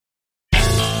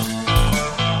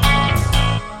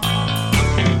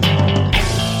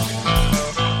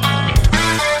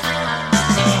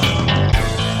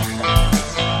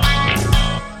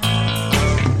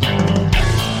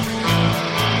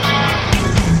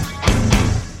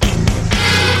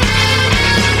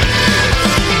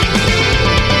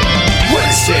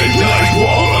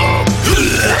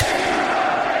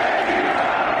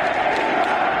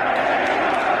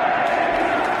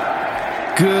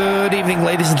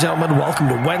ladies and gentlemen. Welcome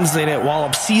to Wednesday Night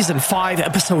Wallop, Season 5,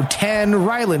 Episode 10.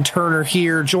 Rylan Turner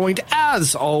here, joined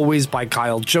as always by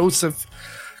Kyle Joseph.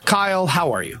 Kyle,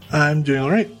 how are you? I'm doing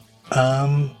all right.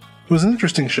 It was an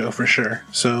interesting show for sure,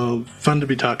 so fun to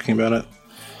be talking about it.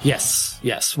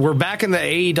 Yes. We're back in the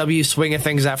AEW swing of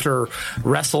things after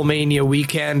WrestleMania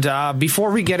weekend.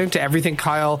 Before we get into everything,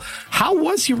 Kyle, how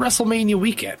was your WrestleMania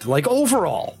weekend? Like,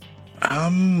 overall?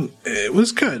 It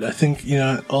was good. I think,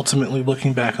 ultimately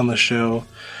looking back on the show,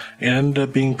 it ended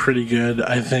up being pretty good.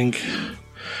 I think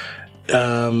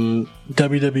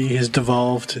WWE has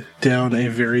devolved down a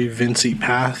very Vincey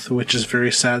path, which is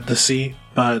very sad to see,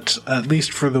 but at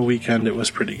least for the weekend, it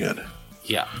was pretty good.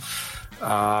 Yeah.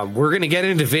 We're going to get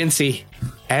into Vincey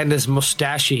and his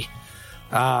mustachey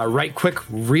right quick,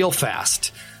 real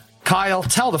fast. Kyle,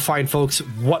 tell the fine folks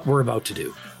what we're about to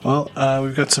do. Well,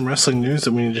 we've got some wrestling news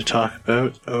that we need to talk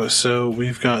about. So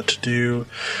we've got to do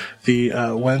the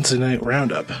Wednesday night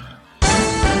roundup.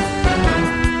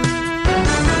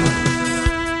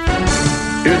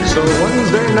 It's a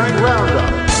Wednesday night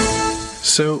roundup.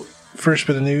 So, first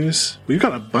bit of news, we've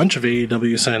got a bunch of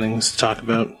AEW signings to talk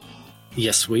about.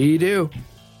 Yes, we do.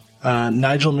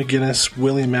 Nigel McGuinness,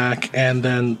 Willie Mack, and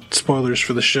then, spoilers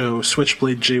for the show,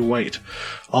 Switchblade Jay White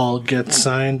all get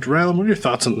signed. Rylan, what are your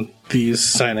thoughts on these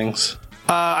signings?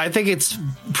 I think it's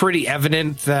pretty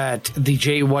evident that the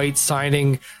Jay White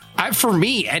signing, for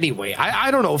me anyway,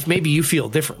 I don't know if maybe you feel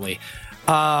differently.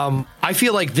 I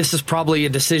feel like this is probably a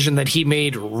decision that he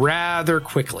made rather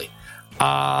quickly.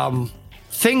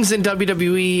 Things in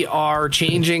WWE are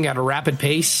changing at a rapid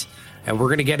pace, and we're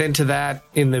going to get into that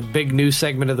in the big news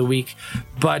segment of the week.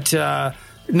 But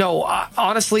no,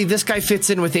 honestly, this guy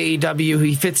fits in with AEW.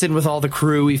 He fits in with all the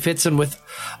crew. He fits in with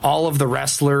all of the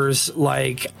wrestlers.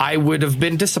 Like, I would have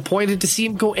been disappointed to see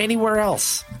him go anywhere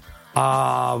else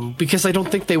because I don't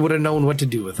think they would have known what to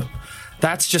do with him.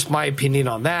 That's just my opinion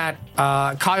on that.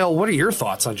 Kyle, what are your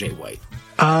thoughts on Jay White?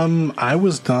 I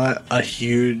was not a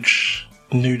huge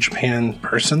New Japan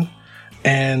person,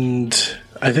 and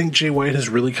I think Jay White has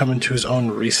really come into his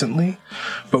own recently,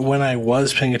 but when I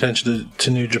was paying attention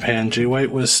to New Japan, Jay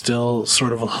White was still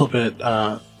sort of a little bit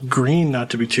green, not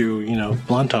to be too,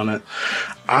 blunt on it.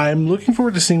 I'm looking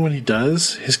forward to seeing what he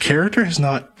does. His character has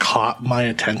not caught my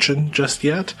attention just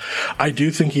yet. I do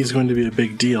think he's going to be a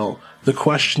big deal. The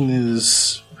question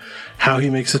is how he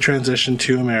makes the transition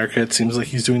to America. It seems like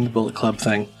he's doing the Bullet Club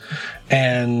thing.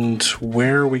 And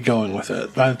where are we going with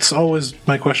it? That's always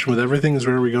my question with everything, is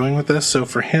where are we going with this? So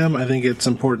for him, I think it's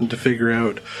important to figure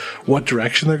out what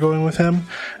direction they're going with him.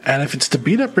 And if it's to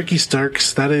beat up Ricky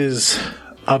Starks, that is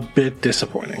a bit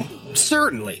disappointing.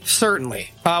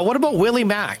 Certainly. What about Willie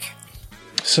Mack?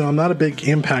 So I'm not a big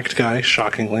Impact guy,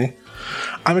 shockingly.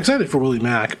 I'm excited for Willie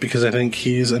Mack because I think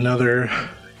he's another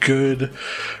good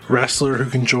wrestler who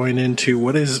can join into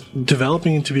what is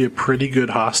developing to be a pretty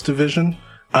good Haas division.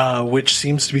 Which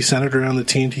seems to be centered around the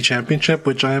TNT Championship,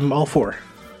 which I am all for.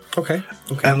 Okay.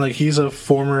 And he was a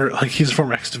former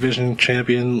X Division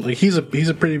champion. He was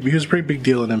a pretty big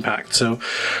deal in Impact. So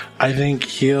I think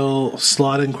he'll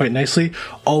slot in quite nicely.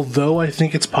 Although I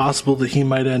think it's possible that he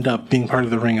might end up being part of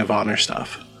the Ring of Honor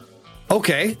stuff.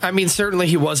 Okay. I mean, certainly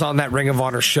he was on that Ring of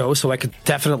Honor show, so I could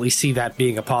definitely see that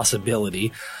being a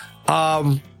possibility.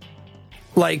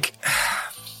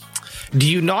 Do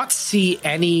you not see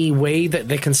any way that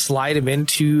they can slide him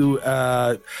into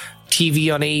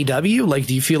TV on AEW? Like,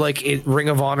 do you feel like Ring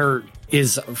of Honor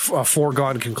is a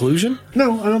foregone conclusion?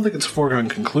 No, I don't think it's a foregone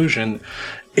conclusion.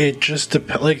 It just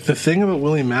depends. The thing about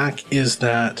Willie Mack is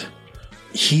that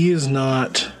he is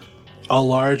not a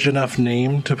large enough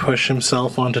name to push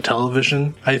himself onto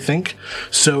television, I think.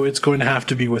 So it's going to have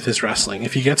to be with his wrestling.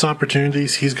 If he gets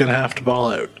opportunities, he's going to have to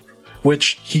ball out.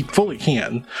 Which he fully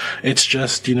can. It's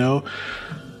just,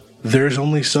 there's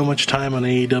only so much time on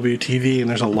AEW TV, and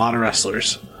there's a lot of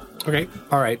wrestlers. Okay,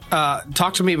 all right.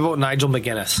 Talk to me about Nigel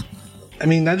McGuinness. I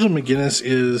mean, Nigel McGuinness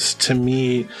is, to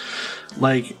me,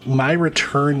 my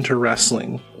return to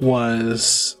wrestling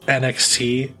was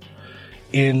NXT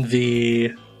in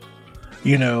the,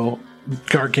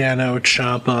 Gargano,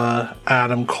 Ciampa,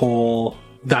 Adam Cole,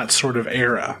 that sort of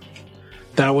era.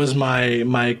 That was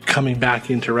my coming back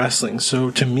into wrestling.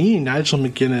 So to me, Nigel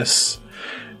McGuinness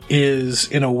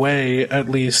is, in a way, at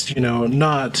least,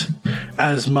 not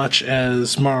as much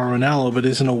as Mauro Ranallo, but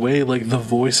is in a way like the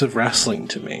voice of wrestling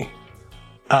to me.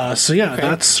 Okay.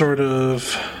 That's sort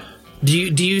of... Do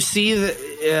you see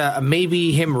that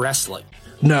maybe him wrestling?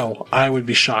 No, I would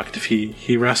be shocked if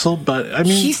he wrestled, but I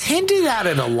mean... He's hinted at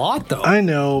it a lot, though. I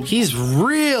know. He's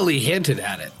really hinted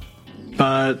at it.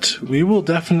 But we will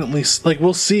definitely,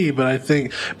 we'll see, but I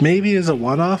think maybe as a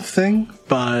one-off thing,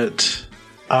 but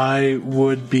I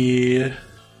would be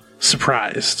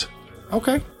surprised.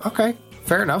 Okay.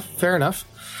 Fair enough.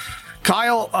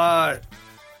 Kyle,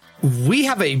 we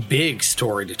have a big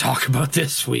story to talk about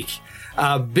this week.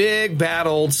 A big, bad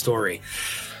old story.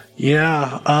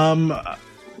 Yeah.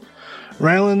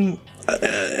 Rylan,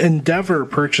 Endeavor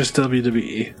purchased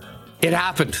WWE. It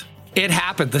happened.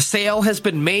 The sale has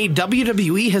been made.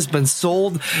 WWE has been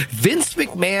sold. Vince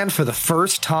McMahon, for the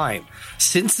first time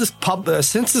since this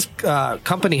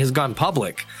company has gone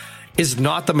public, is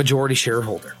not the majority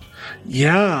shareholder.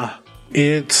 Yeah,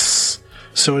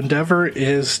 so Endeavor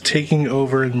is taking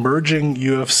over and merging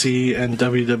UFC and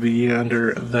WWE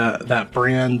under that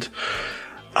brand,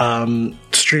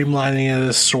 streamlining it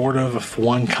as sort of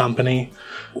one company.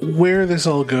 Where this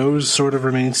all goes sort of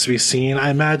remains to be seen. I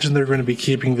imagine they're going to be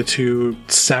keeping the two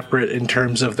separate in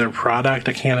terms of their product.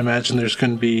 I can't imagine there's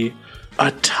going to be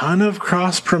a ton of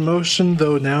cross-promotion,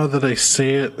 though now that I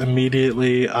say it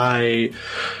immediately, I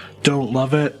don't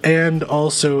love it. And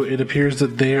also, it appears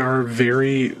that they are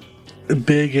very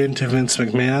big into Vince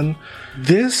McMahon.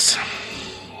 This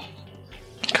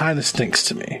kind of stinks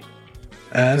to me.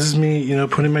 This is me,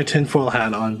 putting my tinfoil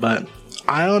hat on, but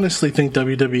I honestly think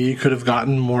WWE could have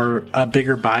gotten a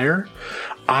bigger buyer.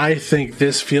 I think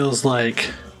this feels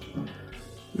like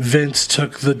Vince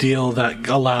took the deal that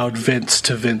allowed Vince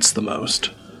to Vince the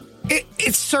most.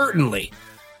 It's certainly.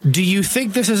 Do you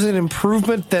think this is an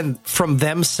improvement then from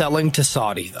them selling to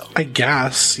Saudi, though? I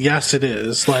guess. Yes, it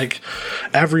is.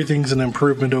 Everything's an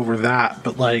improvement over that,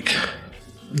 but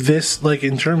this,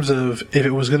 in terms of if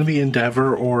it was going to be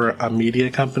Endeavor or a media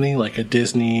company like a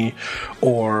Disney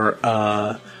or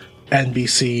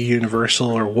NBC,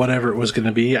 Universal, or whatever it was going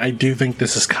to be, I do think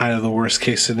this is kind of the worst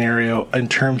case scenario in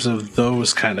terms of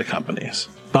those kind of companies.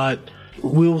 But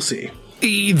we'll see.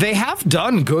 They have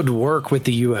done good work with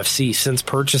the UFC since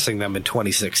purchasing them in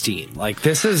 2016.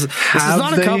 This is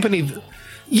not a company.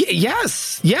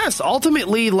 Yes.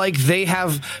 Ultimately, they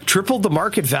have tripled the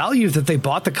market value that they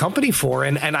bought the company for,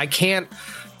 and I can't.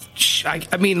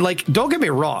 I mean, don't get me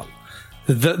wrong.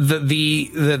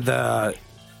 The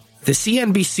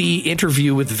CNBC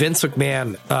interview with Vince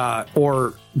McMahon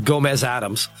or Gomez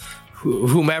Adams,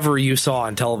 whomever you saw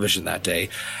on television that day,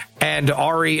 and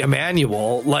Ari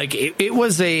Emanuel, it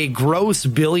was a gross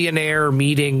billionaire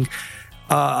meeting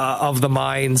of the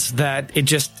minds that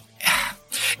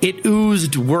it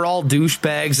oozed, we're all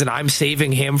douchebags and I'm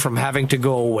saving him from having to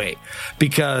go away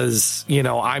because,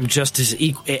 I'm just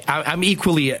I'm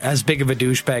equally as big of a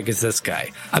douchebag as this guy.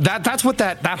 That's what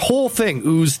that whole thing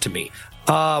oozed to me.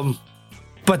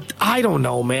 But I don't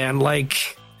know, man.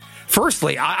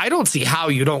 Firstly, I don't see how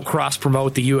you don't cross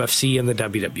promote the UFC and the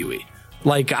WWE.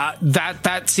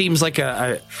 That seems like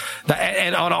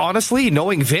and honestly,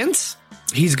 knowing Vince,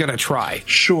 he's going to try.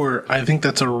 Sure. I think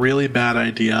that's a really bad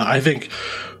idea. I think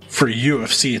for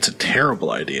UFC, it's a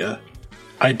terrible idea.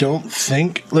 I don't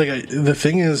think, the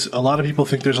thing is, a lot of people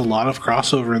think there's a lot of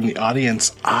crossover in the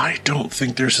audience. I don't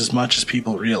think there's as much as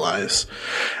people realize.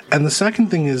 And the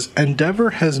second thing is, Endeavor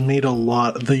has made the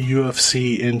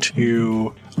UFC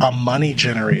into a money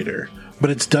generator, but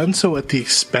it's done so at the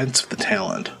expense of the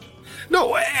talent.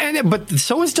 No, but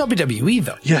so is WWE,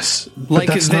 though. Yes, but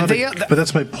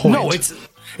that's my point. No,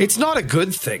 it's not a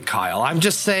good thing, Kyle. I'm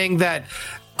just saying that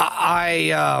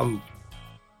I'm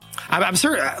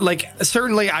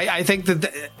certainly I think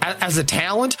that as a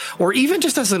talent or even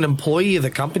just as an employee of the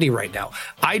company right now,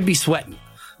 I'd be sweating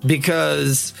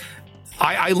because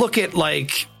I look at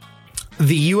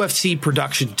the UFC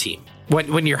production team.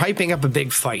 When you're hyping up a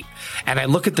big fight, and I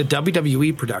look at the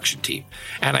WWE production team,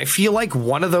 and I feel like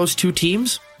one of those two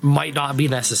teams might not be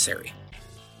necessary.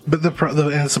 But the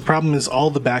problem is all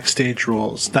the backstage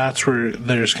rules. That's where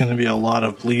there's going to be a lot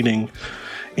of bleeding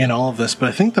in all of this. But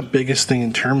I think the biggest thing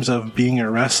in terms of being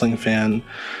a wrestling fan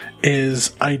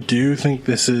is I do think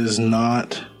this is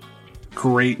not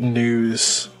great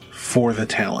news for the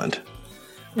talent.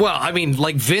 Well, I mean,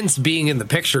 Vince being in the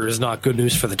picture is not good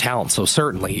news for the talent, so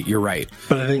certainly you're right.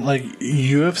 But I think,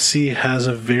 UFC has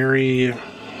a very,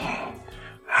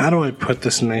 how do I put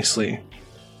this nicely,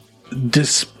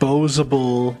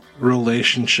 disposable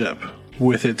relationship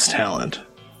with its talent.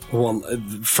 Well,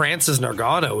 Francis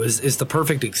Ngannou is the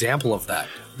perfect example of that.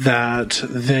 That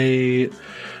they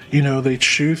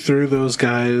chew through those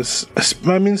guys.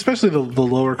 I mean, especially the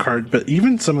lower card, but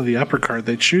even some of the upper card,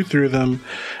 they chew through them,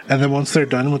 and then once they're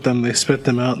done with them, they spit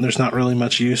them out, and there's not really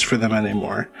much use for them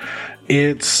anymore.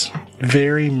 It's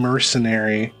very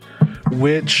mercenary,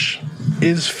 which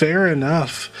is fair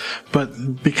enough,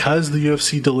 but because the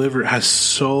UFC has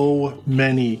so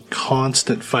many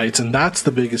constant fights, and that's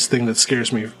the biggest thing that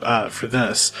scares me for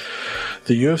this.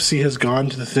 The UFC has gone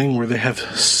to the thing where they have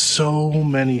so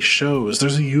many shows.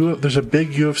 There's a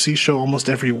big UFC show almost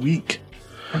every week.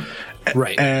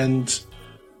 Right. And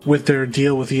with their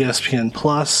deal with ESPN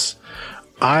Plus,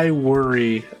 I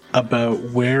worry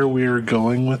about where we're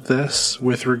going with this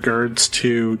with regards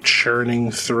to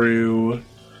churning through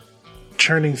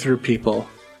people.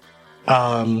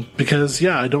 Because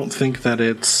I don't think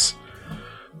it's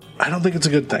a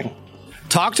good thing.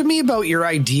 Talk to me about your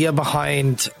idea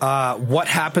behind what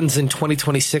happens in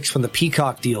 2026 when the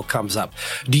Peacock deal comes up.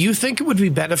 Do you think it would be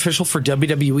beneficial for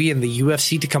WWE and the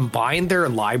UFC to combine their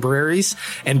libraries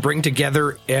and bring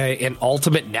together an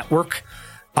ultimate network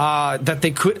that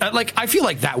they could? I feel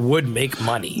like that would make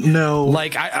money. No,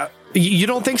 you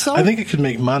don't think so? I think it could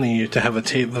make money to have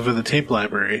the tape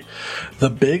library. The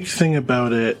big thing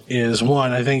about it is,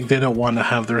 one, I think they don't want to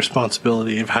have the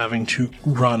responsibility of having to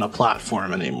run a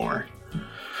platform anymore.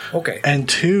 Okay. And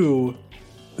two,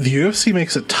 the UFC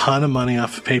makes a ton of money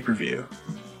off of pay-per-view.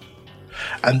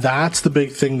 And that's the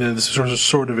big thing that is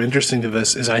sort of interesting to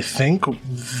this, is I think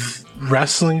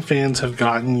wrestling fans have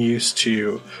gotten used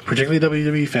to, particularly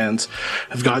WWE fans,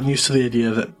 have gotten used to the idea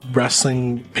that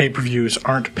wrestling pay-per-views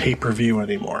aren't pay-per-view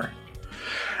anymore.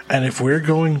 And if we're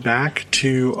going back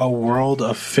to a world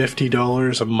of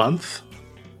 $50 a month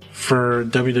for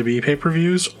WWE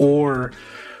pay-per-views, or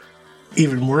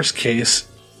even worst case,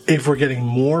 if we're getting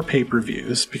more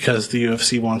pay-per-views because the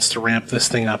UFC wants to ramp this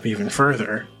thing up even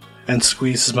further and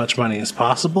squeeze as much money as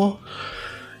possible,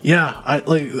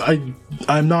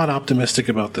 I'm not optimistic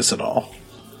about this at all.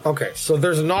 Okay, so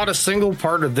there's not a single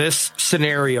part of this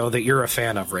scenario that you're a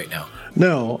fan of right now.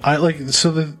 No, so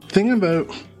the thing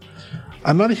about,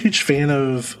 I'm not a huge fan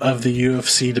of the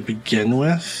UFC to begin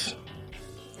with,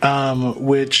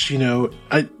 which,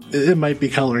 it might be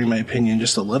coloring my opinion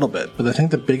just a little bit, but I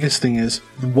think the biggest thing is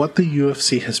what the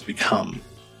UFC has become.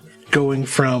 Going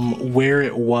from where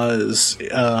it was,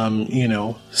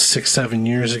 6-7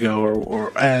 years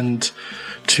ago, and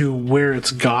to where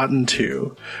it's gotten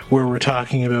to, where we're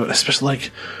talking about, especially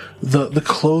like the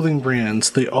clothing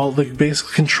brands, they all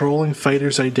basically controlling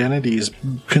fighters' identities,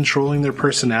 controlling their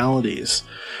personalities,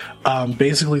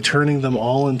 basically turning them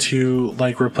all into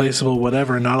replaceable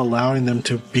whatever, not allowing them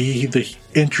to be the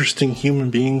interesting human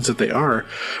beings that they are,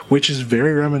 which is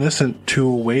very reminiscent to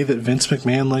a way that Vince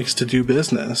McMahon likes to do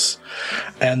business.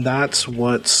 And that's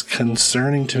what's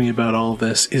concerning to me about all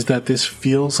this, is that this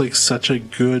feels like such a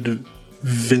good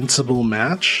Vinceable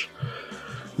match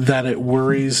that it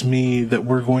worries me that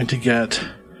we're going to get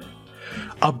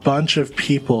a bunch of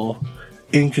people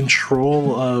in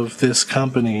control of this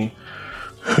company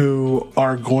who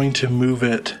are going to move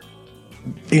it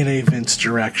in a Vince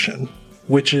direction,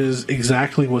 which is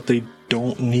exactly what they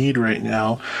don't need right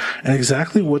now, and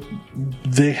exactly what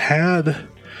they had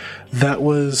that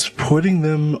was putting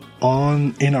them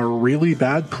in a really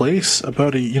bad place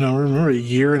about remember a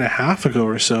year and a half ago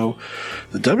or so.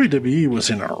 The WWE was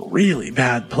in a really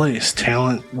bad place.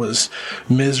 Talent was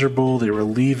miserable. They were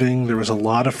leaving. There was a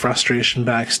lot of frustration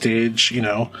backstage.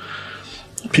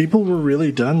 People were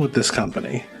really done with this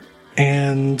company,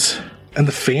 and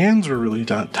the fans were really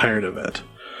tired of it.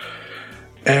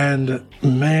 And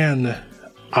man,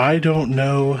 I don't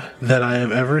know that I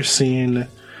have ever seen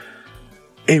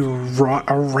a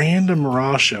random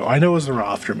Raw show. I know it was the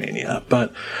Raw after Mania,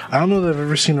 but I don't know that I've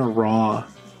ever seen a Raw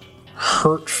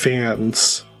hurt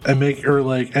fans and make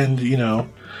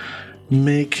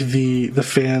the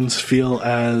fans feel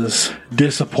as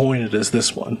disappointed as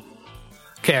this one.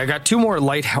 Okay, I got two more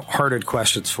light-hearted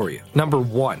questions for you. Number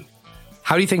one,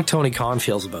 how do you think Tony Khan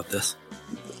feels about this?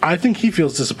 I think he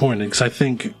feels disappointed, because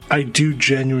I do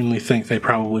genuinely think they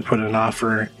probably put an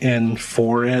offer in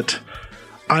for it.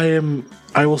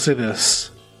 I will say this,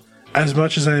 as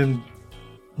much as I'm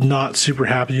not super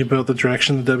happy about the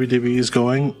direction the WWE is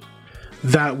going,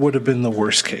 that would have been the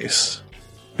worst case.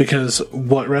 Because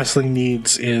what wrestling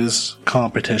needs is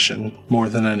competition more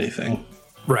than anything.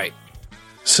 Right.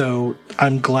 So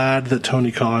I'm glad that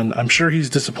Tony Khan, I'm sure he's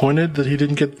disappointed that he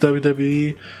didn't get the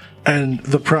WWE. And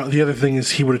the other thing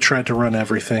is he would have tried to run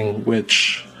everything,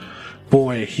 which,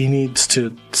 boy, he needs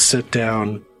to sit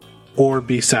down or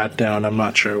be sat down. I'm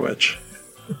not sure which.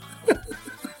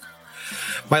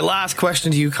 My last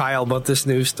question to you, Kyle, about this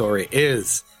news story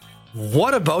is,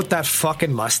 what about that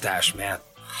fucking mustache, man?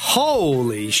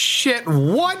 Holy shit,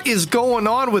 what is going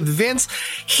on with Vince?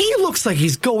 He looks like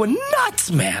he's going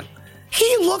nuts, man.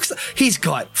 He's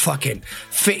got fucking,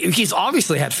 he's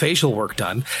obviously had facial work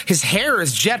done. His hair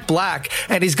is jet black,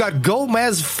 and he's got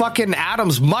Gomez fucking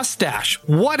Adams mustache.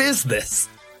 What is this?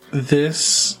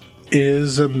 This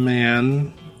is a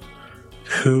man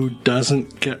who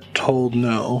doesn't get told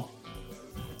no.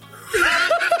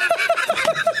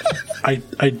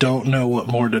 I don't know what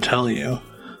more to tell you.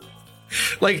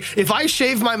 Like, if I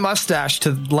shave my mustache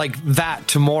to like that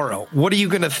tomorrow, what are you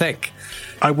going to think?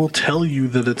 I will tell you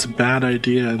that it's a bad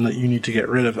idea and that you need to get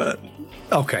rid of it.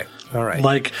 Okay. All right.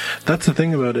 Like, that's the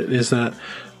thing about it, is that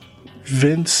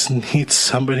Vince needs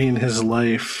somebody in his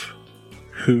life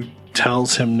who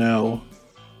tells him no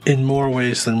in more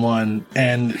ways than one,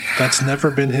 and that's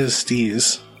never been his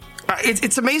steez.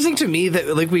 It's amazing to me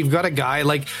that, like, we've got a guy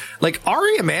like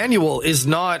Ari Emanuel is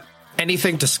not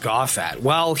anything to scoff at.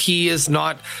 While he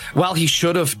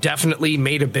should have definitely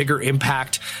made a bigger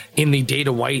impact in the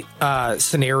Dana White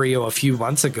scenario a few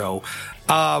months ago,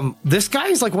 this guy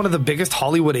is like one of the biggest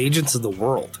Hollywood agents in the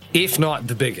world, if not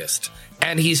the biggest.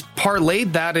 And he's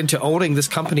parlayed that into owning this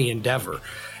company Endeavor.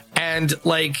 And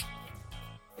like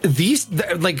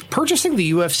purchasing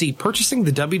the UFC, purchasing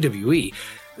the WWE,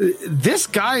 this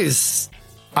guy is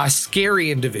a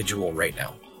scary individual right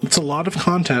now. It's a lot of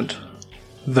content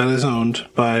that is owned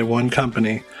by one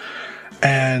company,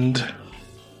 and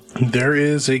there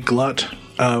is a glut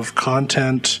of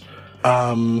content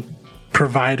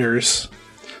providers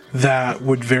that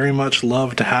would very much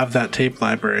love to have that tape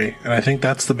library. And I think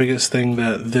that's the biggest thing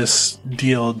that this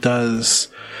deal does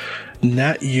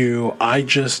net you. I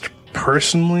just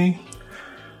personally,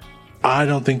 I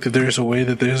don't think that there's a way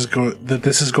that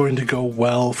this is going to go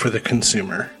well for the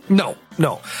consumer. No.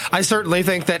 I certainly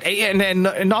think that, and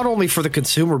not only for the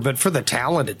consumer, but for the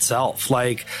talent itself.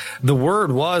 Like, the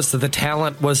word was that the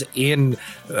talent was in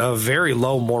a very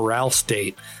low morale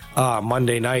state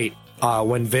Monday night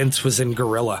when Vince was in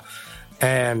Gorilla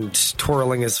and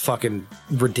twirling his fucking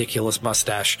ridiculous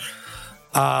mustache.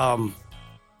 God,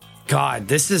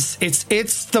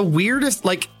 it's the weirdest,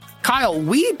 like, Kyle,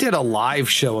 we did a live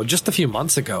show just a few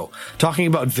months ago talking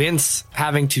about Vince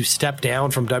having to step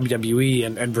down from WWE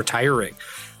and retiring.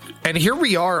 And here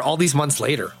we are all these months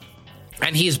later,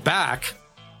 and he's back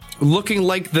looking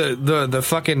like the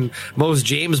fucking most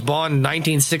James Bond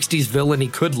 1960s villain he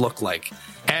could look like.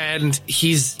 And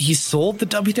he's sold the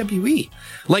WWE.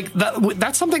 Like,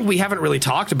 that's something we haven't really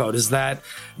talked about, is that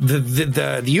the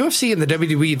UFC and the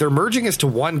WWE, they're merging as to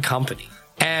one company.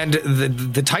 And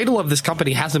the title of this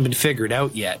company hasn't been figured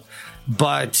out yet,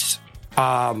 but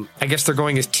I guess they're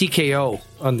going as TKO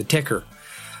on the ticker.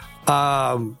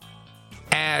 From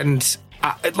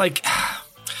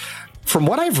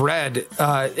what I've read,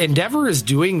 Endeavor is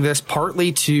doing this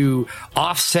partly to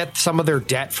offset some of their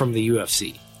debt from the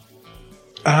UFC.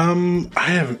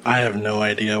 I have no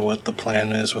idea what the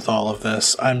plan is with all of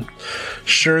this. I'm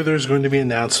sure there's going to be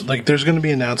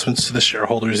announcements to the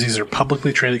shareholders. These are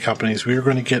publicly traded companies. We are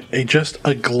going to get just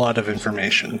a glut of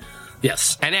information.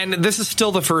 Yes, and this is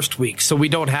still the first week, so we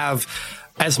don't have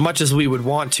as much as we would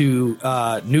want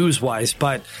to news-wise,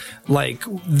 but like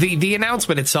the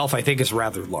announcement itself, I think, is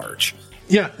rather large.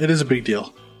 Yeah, it is a big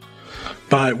deal.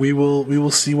 But we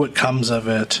will see what comes of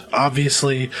it.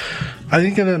 Obviously, I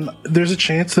think there's a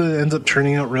chance that it ends up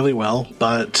turning out really well,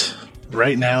 but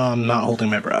right now I'm not holding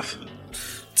my breath.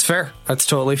 It's fair. That's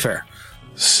totally fair.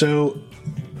 So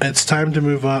it's time to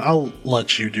move on. I'll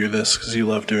let you do this because you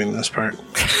love doing this part.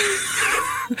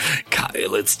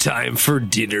 Kyle, it's time for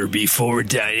dinner before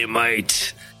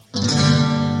Dynamite.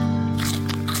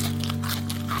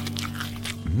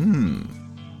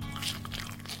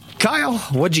 Kyle,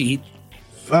 what'd you eat?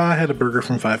 I had a burger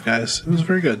from Five Guys. It was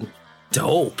very good.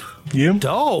 Dope. You?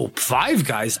 Dope. Five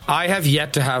Guys. I have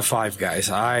yet to have Five Guys.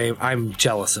 I'm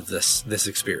jealous of this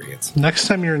experience. Next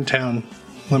time you're in town,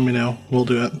 let me know. We'll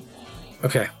do it.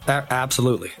 Okay.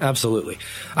 Absolutely.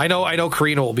 I know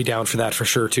Karina will be down for that for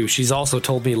sure too. She's also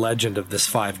told me legend of this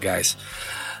Five Guys.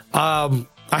 I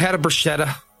had a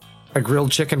bruschetta, a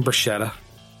grilled chicken bruschetta,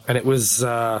 and it was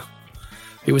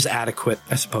adequate,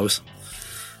 I suppose.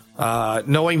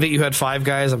 Knowing that you had Five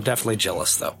Guys, I'm definitely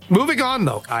jealous, though. Moving on,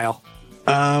 though, Kyle.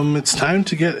 It's time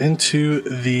to get into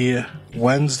the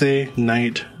Wednesday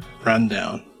night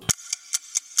rundown.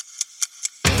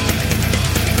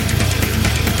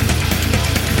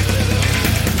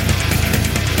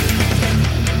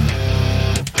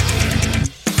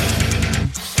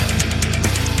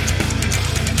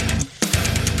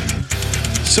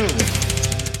 So,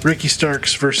 Ricky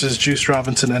Starks versus Juice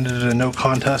Robinson ended in a no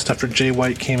contest after Jay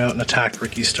White came out and attacked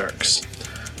Ricky Starks.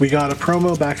 We got a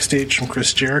promo backstage from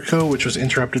Chris Jericho, which was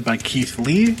interrupted by Keith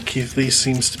Lee. Keith Lee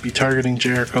seems to be targeting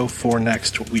Jericho for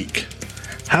next week.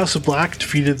 House of Black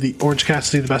defeated the Orange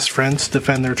Cassidy, the Best Friends, to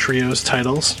defend their trios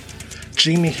titles.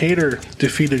 Jamie Hayter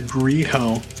defeated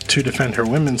Riho to defend her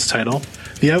women's title.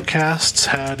 The Outcasts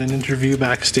had an interview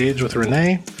backstage with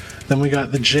Renee. Then we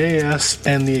got the JS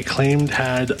and the Acclaimed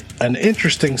had an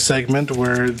interesting segment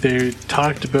where they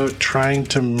talked about trying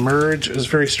to merge. It was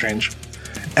very strange.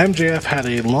 MJF had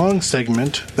a long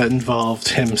segment that involved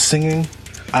him singing,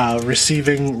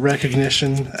 receiving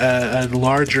recognition, a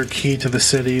larger key to the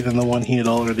city than the one he had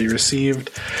already received,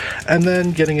 and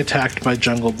then getting attacked by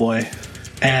Jungle Boy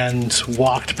and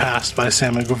walked past by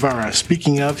Sammy Guevara.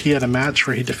 Speaking of, he had a match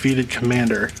where he defeated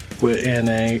Commander in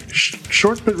a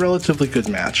short but relatively good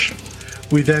match.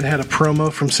 We then had a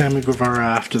promo from Sammy Guevara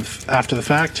after the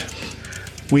fact.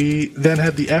 We then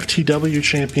had the FTW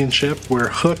Championship where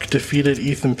Hook defeated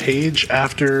Ethan Page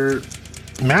after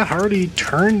Matt Hardy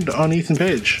turned on Ethan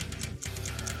Page.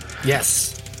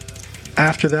 Yes.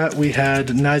 After that, we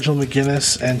had Nigel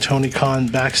McGuinness and Tony Khan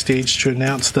backstage to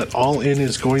announce that All In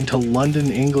is going to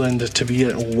London, England to be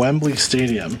at Wembley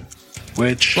Stadium,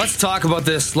 which... Let's talk about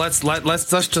this. Let's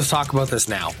just talk about this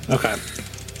now. Okay.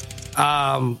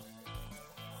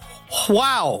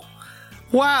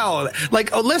 Wow.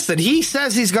 Like, listen, he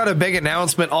says he's got a big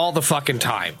announcement all the fucking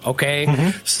time, okay?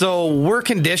 Mm-hmm. So we're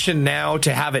conditioned now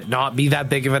to have it not be that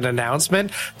big of an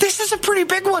announcement. This is a pretty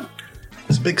big one.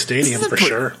 It's a big stadium for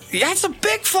sure. Yeah, it's a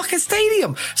big fucking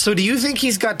stadium. So do you think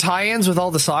he's got tie-ins with all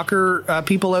the soccer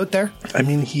people out there? I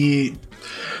mean, he's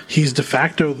de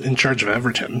facto in charge of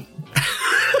Everton.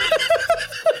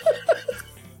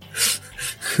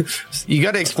 You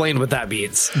got to explain what that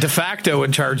means. De facto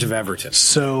in charge of Everton.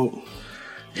 So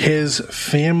his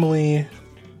family,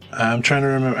 I'm trying to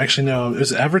remember. Actually, no, it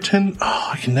was Everton. Oh,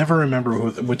 I can never remember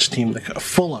which team.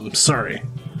 Fulham, sorry.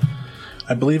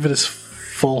 I believe it is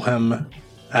Fulham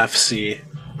FC.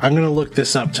 I'm going to look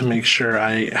this up to make sure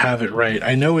I have it right.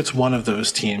 I know it's one of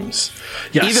those teams.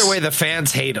 Yes. Either way, the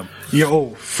fans hate him.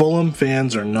 Fulham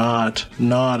fans are not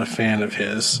a fan of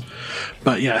his.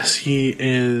 But yes,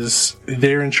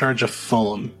 they're in charge of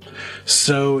Fulham.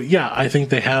 So yeah, I think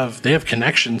they have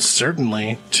connections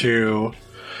certainly to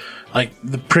like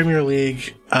the Premier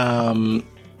League.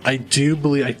 I do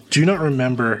not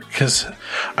remember, because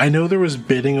I know there was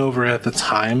bidding over at the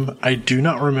time. I do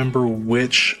not remember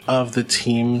which of the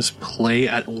teams play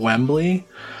at Wembley.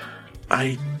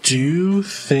 I do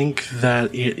think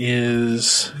that it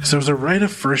is, because there was a right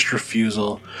of first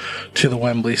refusal to the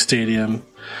Wembley Stadium.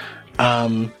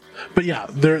 But yeah,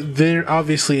 they're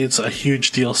obviously it's a huge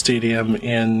deal stadium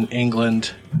in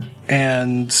England.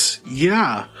 And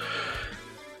yeah,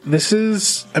 this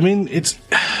is, I mean,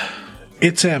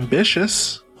 it's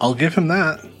ambitious. I'll give him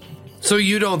that. So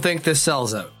you don't think this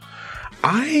sells out?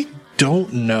 I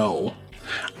don't know.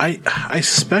 I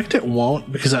suspect it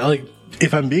won't, because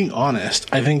if I'm being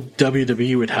honest, I think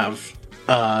WWE would have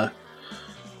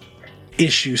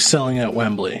issues selling out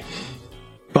Wembley.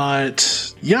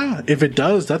 But yeah, if it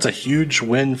does, that's a huge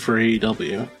win for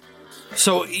AEW.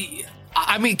 So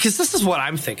I mean, because this is what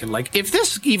I'm thinking. Like, if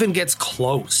this even gets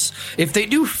close, if they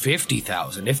do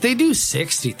 50,000, if they do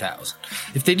 60,000,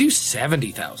 if they do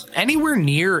 70,000, anywhere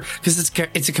near, because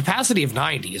it's a capacity of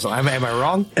 90. So am I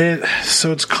wrong?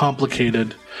 So it's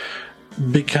complicated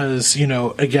because,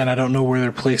 again, I don't know where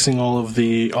they're placing all of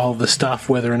the stuff,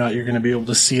 whether or not you're going to be able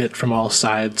to see it from all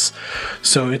sides.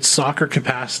 So its soccer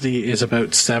capacity is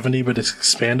about 70, but it's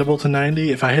expandable to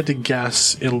 90. If I had to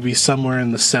guess, it'll be somewhere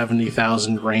in the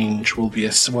 70,000 range will be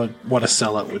what a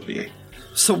sellout would be.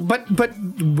 So, but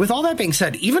with all that being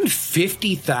said, even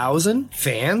 50,000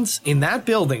 fans in that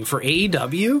building for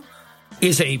AEW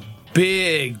is a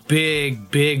big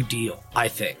deal, I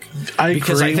think. I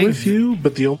agree with you,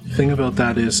 but the only thing about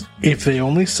that is if they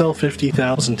only sell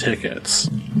 50,000 tickets,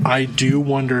 I do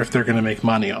wonder if they're going to make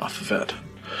money off of it.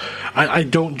 I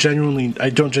don't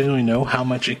genuinely know how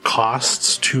much it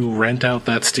costs to rent out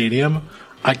that stadium.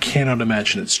 I cannot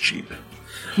imagine it's cheap.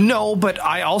 No, but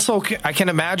I can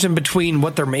imagine between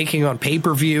what they're making on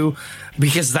pay-per-view,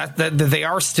 because that they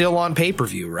are still on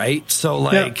pay-per-view, right? So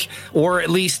or at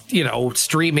least,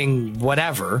 streaming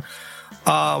whatever.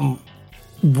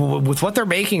 With what they're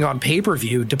making on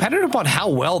pay-per-view, depending upon how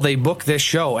well they book this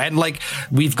show, and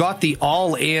we've got the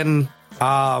all-in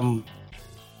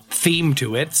theme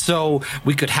to it, so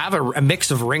we could have a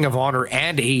mix of Ring of Honor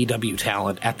and AEW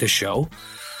talent at this show.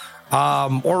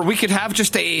 Or we could have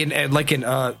just what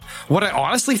I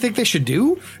honestly think they should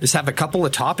do is have a couple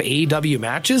of top AEW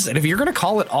matches. And if you're going to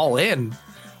call it All In,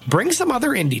 bring some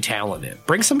other indie talent in,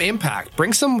 bring some Impact,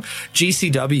 bring some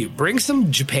GCW, bring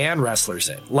some Japan wrestlers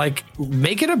in,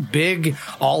 make it a big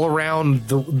all around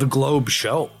the globe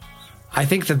show. I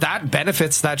think that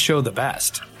benefits that show the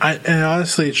best. And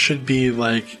honestly, it should be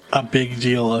like a big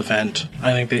deal event.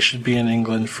 I think they should be in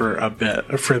England for a bit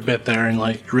there and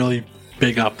like really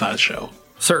big up that show.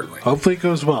 Certainly. Hopefully it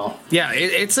goes well. Yeah,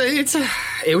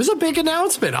 it was a big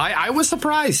announcement. I was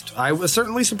surprised. I was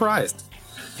certainly surprised.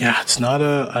 Yeah, it's not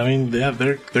they're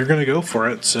going to go for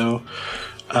it. So,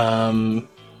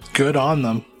 good on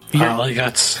them.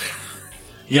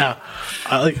 Yeah.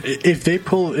 If they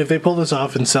pull this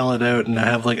off and sell it out and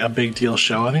have like a big deal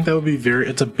show, I think that would be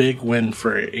it's a big win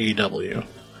for AEW.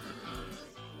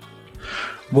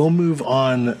 We'll move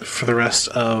on for the rest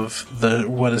of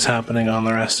what is happening on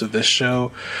the rest of this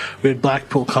show. We had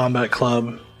Blackpool Combat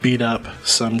Club beat up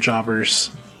some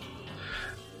jobbers.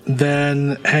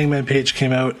 Then Hangman Page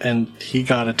came out and he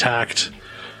got attacked.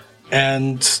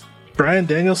 And Bryan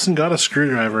Danielson got a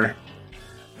screwdriver.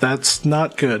 That's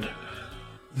not good.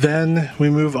 Then we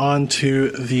move on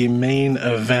to the main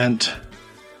event.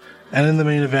 And in the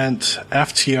main event,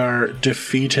 FTR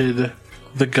defeated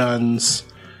the Guns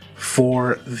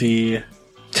for the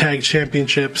tag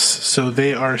championships. So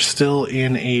they are still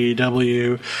in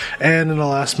AEW. And in a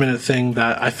last minute thing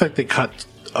that I think they cut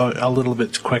a little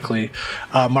bit quickly,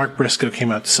 Mark Briscoe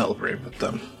came out to celebrate with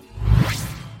them.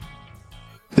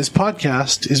 This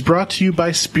podcast is brought to you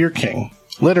by Spear King.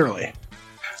 Literally.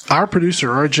 Our producer,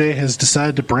 RJ, has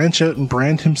decided to branch out and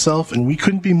brand himself, and we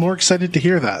couldn't be more excited to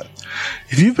hear that.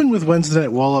 If you've been with Wednesday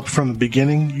Night Wallop from the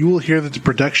beginning, you will hear that the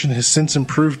production has since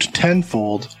improved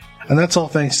tenfold, and that's all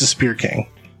thanks to Spear King.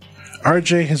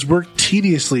 RJ has worked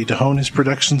tediously to hone his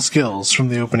production skills, from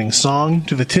the opening song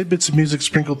to the tidbits of music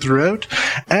sprinkled throughout,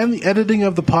 and the editing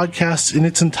of the podcast in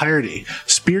its entirety.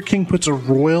 Spear King puts a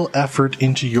royal effort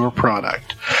into your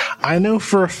product. I know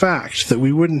for a fact that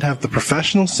we wouldn't have the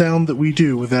professional sound that we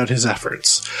do without his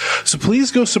efforts. So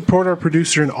please go support our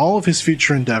producer in all of his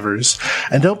future endeavors,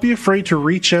 and don't be afraid to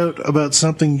reach out about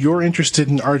something you're interested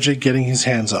in RJ getting his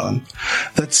hands on.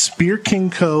 That's Spear King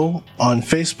Co. on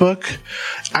Facebook,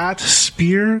 at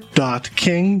spear.king.co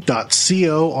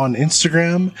on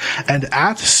Instagram, and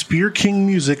at Spear King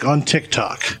Music on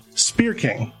TikTok. Spear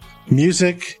King.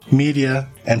 Music, media,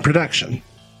 and production.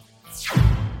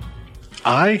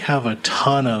 I have a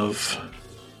ton of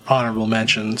honorable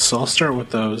mentions, so I'll start with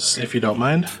those, if you don't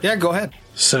mind. Yeah, go ahead.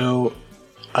 So,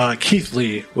 Keith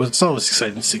Lee. Well, it's always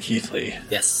exciting to see Keith Lee.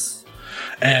 Yes.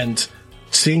 And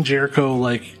seeing Jericho,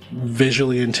 like,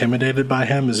 visually intimidated by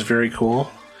him is very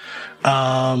cool.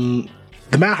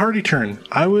 The Matt Hardy turn.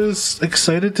 I was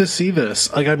excited to see this.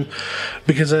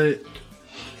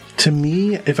 To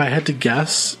me, if I had to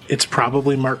guess, it's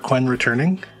probably Mark Quinn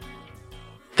returning.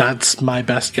 That's my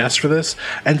best guess for this.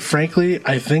 And frankly,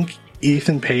 I think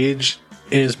Ethan Page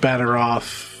is better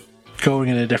off going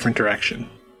in a different direction.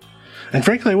 And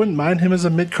frankly, I wouldn't mind him as a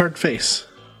mid-card face.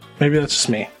 Maybe that's just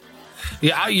me.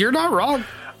 Yeah, you're not wrong.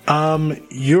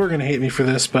 You're going to hate me for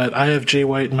this, but I have Jay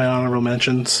White in my honorable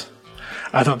mentions.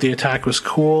 I thought the attack was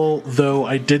cool, though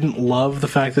I didn't love the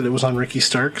fact that it was on Ricky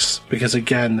Starks, because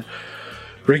again,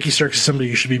 Ricky Starks is somebody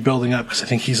you should be building up because I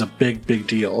think he's a big, big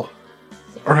deal.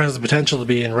 Or has the potential to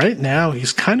be, and right now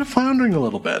he's kind of floundering a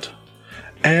little bit.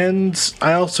 And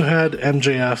I also had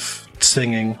MJF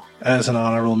singing as an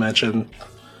honorable mention.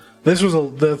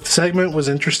 The segment was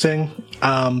interesting,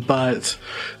 but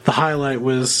the highlight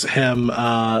was him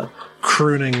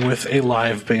crooning with a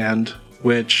live band,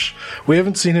 which we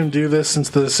haven't seen him do this since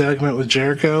the segment with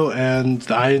Jericho,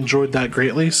 and I enjoyed that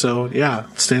greatly. So yeah,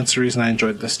 stands to reason I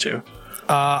enjoyed this too.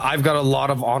 I've got a lot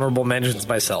of honorable mentions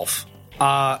myself.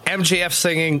 MJF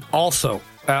singing, also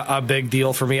a big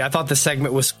deal for me. I thought the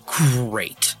segment was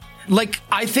great. Like,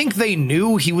 I think they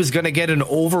knew he was going to get an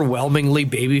overwhelmingly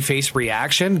babyface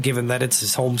reaction, given that it's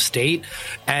his home state.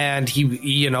 And he,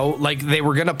 they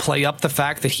were going to play up the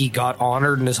fact that he got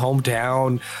honored in his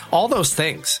hometown, all those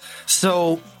things.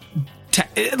 So,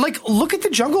 look at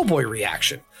the Jungle Boy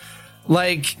reaction.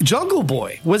 Like, Jungle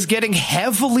Boy was getting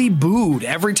heavily booed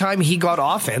every time he got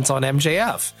offense on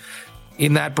MJF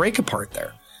in that break apart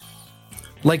there.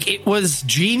 Like, it was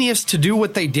genius to do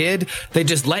what they did. They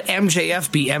just let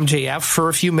MJF be MJF for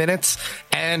a few minutes,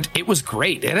 and it was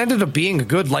great. It ended up being a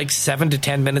good, 7 to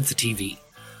 10 minutes of TV.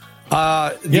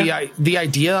 The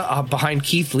idea behind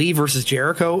Keith Lee versus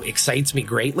Jericho excites me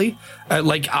greatly.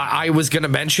 I was going to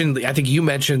mention, I think you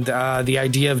mentioned the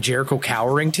idea of Jericho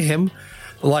cowering to him.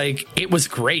 It was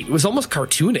great. It was almost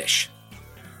cartoonish,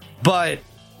 but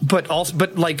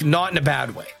not in a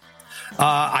bad way.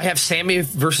 I have Sammy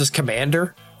versus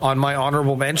Commander on my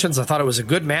honorable mentions. I thought it was a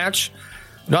good match.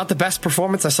 Not the best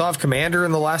performance I saw of Commander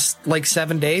in the last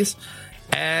 7 days.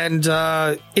 And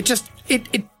I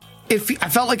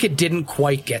felt like it didn't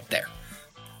quite get there.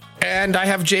 And I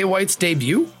have Jay White's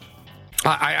debut.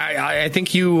 I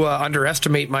think you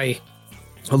underestimate my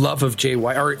love of Jay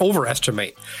White, or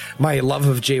overestimate my love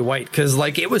of Jay White, because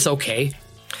like it was okay.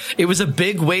 It was a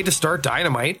big way to start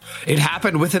Dynamite. It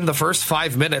happened within the first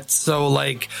 5 minutes, so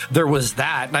like there was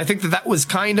that, and I think that was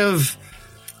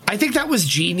I think that was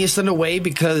genius in a way,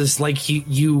 because like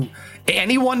you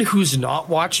anyone who's not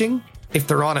watching, if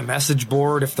they're on a message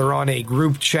board, if they're on a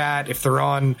group chat, if they're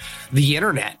on the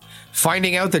internet,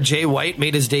 finding out that Jay White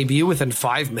made his debut within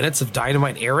 5 minutes of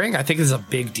Dynamite airing, I think is a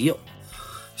big deal.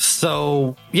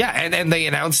 So yeah, and they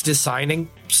announced his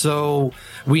signing, so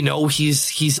we know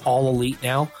he's all elite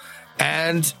now,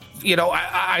 and you know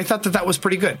I thought that was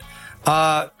pretty good.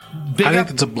 I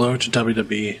think it's a blow to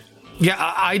WWE. Yeah,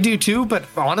 I do too, but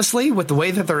honestly, with the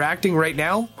way that they're acting right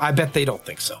now, I bet they don't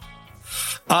think so.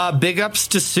 Big ups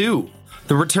to Sue,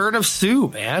 the return of Sue,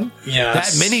 man.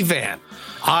 Yes. That minivan.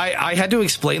 I had to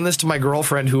explain this to my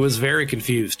girlfriend, who was very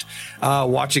confused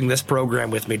watching this program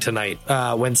with me tonight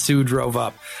when Sue drove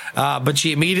up. But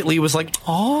she immediately was like,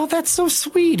 "Oh, that's so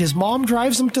sweet. His mom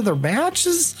drives him to their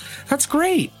matches. That's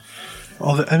great."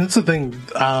 Well, and it's the thing.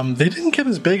 They didn't get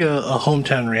as big a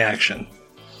hometown reaction,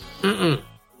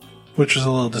 which was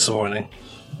a little disappointing.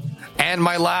 And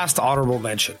my last honorable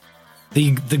mention,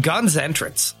 the Guns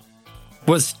entrance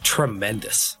was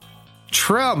tremendous.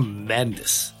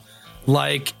 Tremendous.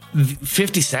 Like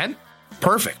 50 Cent?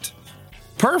 Perfect.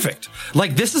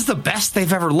 Like, this is the best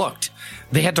they've ever looked.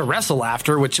 They had to wrestle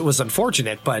after, which was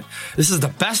unfortunate, but this is the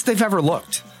best they've ever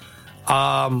looked.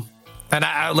 And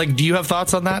I like, do you have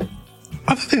thoughts on that?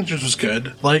 I thought the entrance was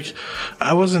good. Like,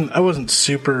 I wasn't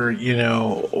super,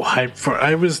 hyped for.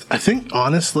 I think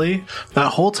honestly, that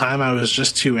whole time I was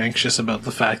just too anxious about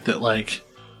the fact that, like,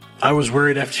 I was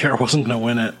worried FTR wasn't going to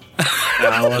win it. And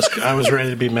I was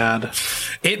ready to be mad.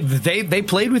 They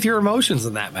played with your emotions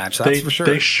in that match. That's for sure.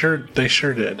 They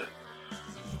sure did.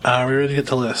 Are we ready to get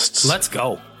to lists? Let's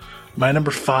go. My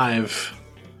number 5.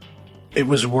 It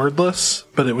was wordless,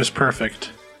 but it was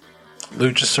perfect.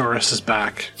 Luchasaurus is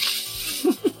back.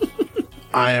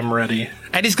 I am ready.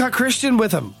 And he's got Christian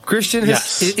with him. Christian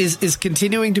is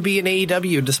continuing to be in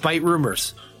AEW despite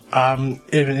rumors.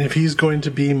 If he's going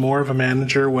to be more of a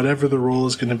manager, whatever the role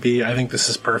is going to be, I think this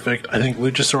is perfect. I think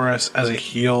Luchasaurus as a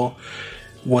heel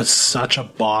was such a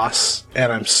boss,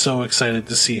 and I'm so excited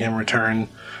to see him return.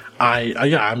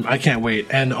 I can't wait.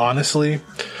 And honestly,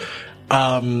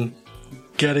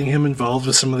 getting him involved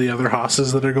with some of the other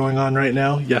hosses that are going on right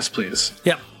now, yes, please.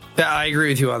 Yeah, I agree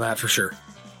with you on that for sure.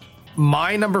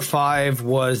 My number 5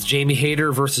 was Jamie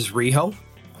Hayter versus Riho.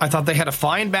 I thought they had a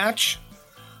fine match.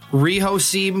 Riho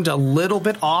seemed a little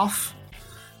bit off.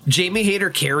 Jamie Hayter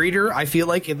carried her, I feel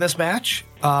like, in this match.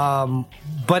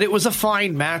 But it was a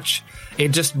fine match. It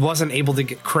just wasn't able to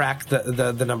crack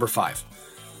the number 5.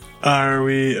 Are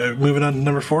we moving on to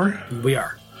number 4? We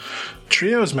are.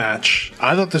 Trios match.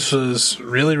 I thought this was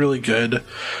really, really good.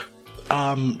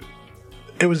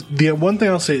 It was the one thing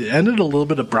I'll say, it ended a little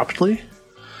bit abruptly.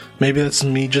 Maybe that's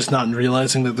me just not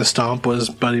realizing that the stomp was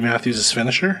Buddy Matthews'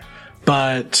 finisher.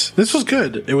 But this was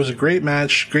good. It was a great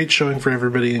match, great showing for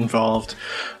everybody involved.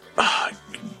 I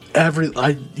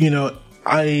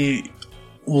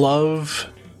love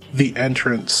the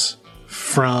entrance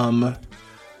from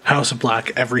House of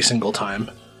Black every single time.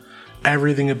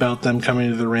 Everything about them coming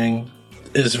to the ring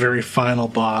is very final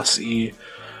boss-y.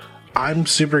 I'm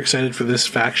super excited for this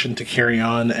faction to carry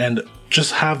on and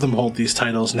just have them hold these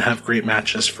titles and have great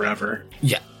matches forever.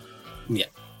 Yeah.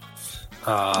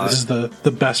 This is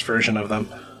the best version of them.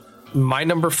 My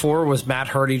number 4 was Matt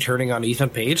Hardy turning on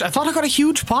Ethan Page. I thought it got a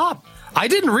huge pop. I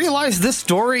didn't realize this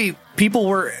story,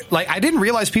 I didn't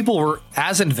realize people were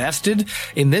as invested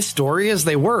in this story as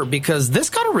they were, because this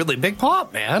got a really big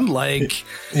pop, man. Like,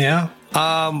 yeah.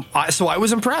 So I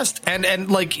was impressed.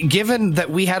 And like, given that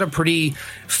we had a pretty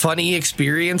funny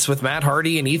experience with Matt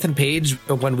Hardy and Ethan Page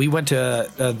when we went to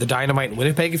the Dynamite in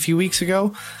Winnipeg a few weeks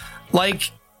ago,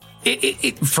 like,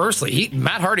 firstly,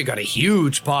 Matt Hardy got a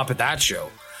huge pop at that show.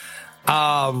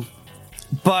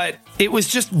 But it was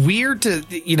just weird to,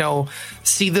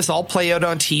 see this all play out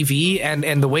on TV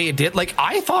and the way it did. Like,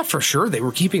 I thought for sure they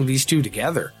were keeping these two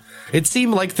together. It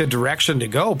seemed like the direction to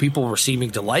go. People were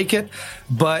seeming to like it.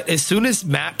 But as soon as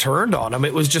Matt turned on him,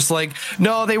 it was just like,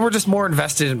 no, they were just more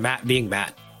invested in Matt being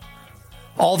Matt.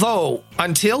 Although,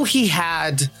 until he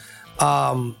had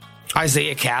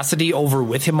Isaiah Cassidy over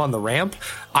with him on the ramp,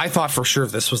 I thought for sure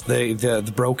this was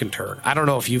the broken turn. I don't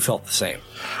know if you felt the same.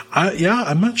 Yeah,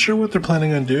 I'm not sure what they're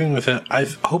planning on doing with it. I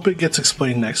hope it gets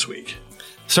explained next week.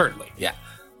 Certainly, yeah.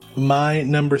 My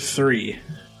number 3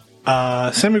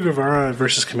 Sammy Guevara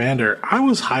versus Commander. I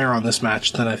was higher on this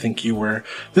match than I think you were.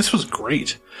 This was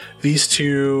great. These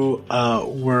two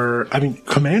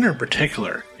Commander in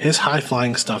particular, his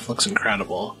high-flying stuff looks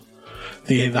incredible.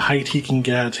 The height he can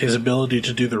get, his ability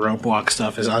to do the rope walk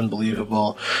stuff is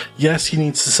unbelievable. Yes, he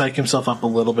needs to psych himself up a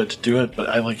little bit to do it, but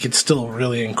it's still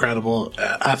really incredible,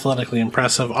 athletically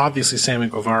impressive. Obviously, Sammy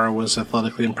Guevara was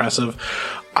athletically impressive.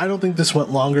 I don't think this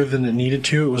went longer than it needed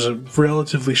to. It was a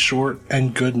relatively short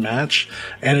and good match,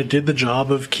 and it did the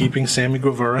job of keeping Sammy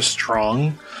Guevara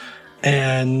strong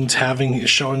and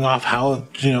showing off how,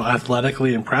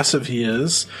 athletically impressive he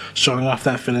is, showing off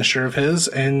that finisher of his,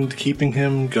 and keeping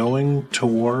him going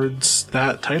towards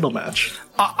that title match.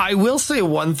 I will say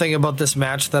one thing about this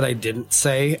match that I didn't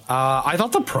say. I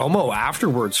thought the promo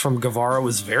afterwards from Guevara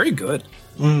was very good.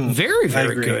 Very,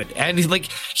 very good. And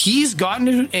he's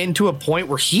gotten into a point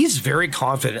where he's very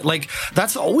confident.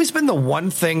 That's always been the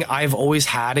one thing I've always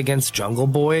had against Jungle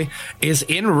Boy is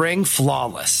in-ring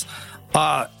flawless.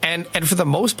 And for the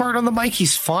most part on the mic,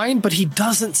 he's fine, but he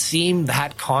doesn't seem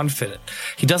that confident.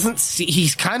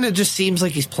 He's kind of just seems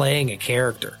like he's playing a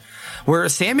character.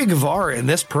 Whereas Sammy Guevara in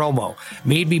this promo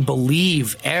made me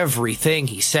believe everything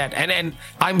he said. And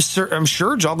I'm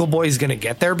sure Jungle Boy is going to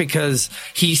get there because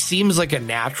he seems like a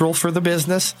natural for the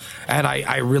business. And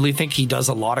I really think he does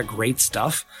a lot of great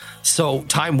stuff. So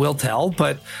time will tell.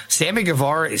 But Sammy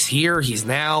Guevara is here. He's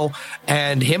now.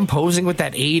 And him posing with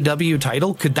that AEW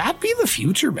title, could that be the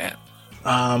future, man?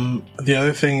 The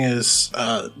other thing is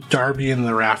Darby in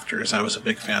the Rafters. I was a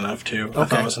big fan of, too. I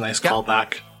thought it was a nice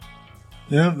callback.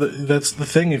 That's the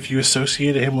thing. If you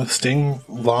associate him with Sting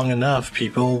long enough,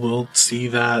 people will see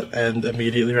that and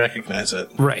immediately recognize it.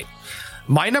 Right.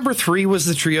 My number 3 was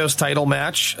the trios title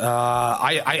match.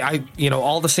 I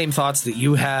all the same thoughts that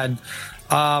you had.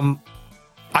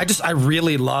 I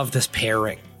really love this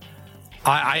pairing.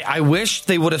 I wish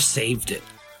they would have saved it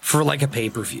for a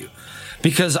pay-per-view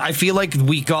because I feel like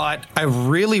we got a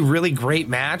really, really great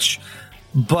match,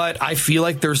 but I feel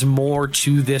like there's more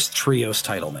to this trios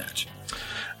title match.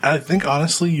 I think,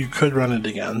 honestly, you could run it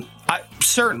again.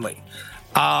 Certainly.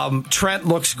 Trent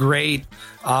looks great.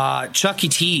 Chucky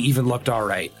T even looked all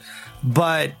right.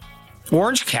 But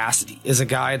Orange Cassidy is a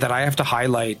guy that I have to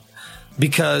highlight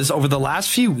because over the last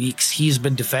few weeks, he's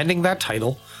been defending that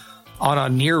title on a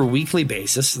near weekly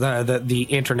basis, the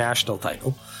international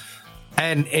title.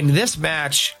 And in this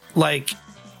match,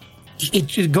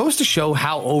 it goes to show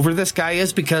how over this guy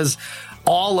is because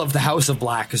all of the House of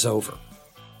Black is over.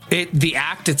 The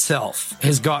act itself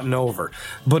has gotten over,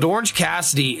 but Orange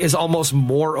Cassidy is almost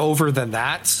more over than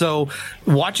that. So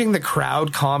watching the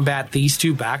crowd combat these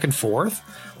two back and forth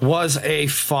was a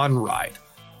fun ride.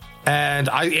 And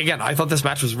I thought this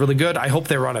match was really good. I hope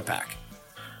they run it back.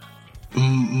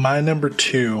 My number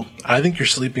 2, I think you're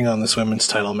sleeping on this women's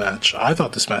title match. I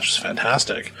thought this match was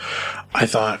fantastic. I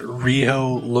thought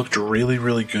Riho looked really,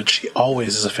 really good. She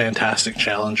always is a fantastic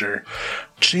challenger.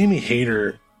 Jamie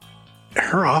Hayter,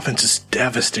 her offense is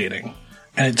devastating.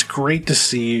 And it's great to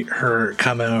see her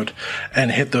come out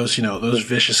and hit those, those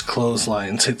vicious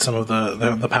clotheslines, hit some of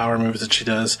the power moves that she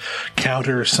does,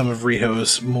 counter some of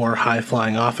Riho's more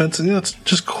high-flying offense. And, it's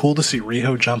just cool to see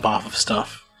Riho jump off of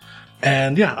stuff.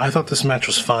 And, I thought this match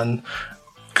was fun.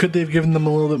 Could they have given them a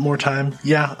little bit more time?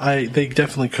 Yeah, they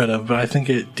definitely could have, but I think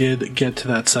it did get to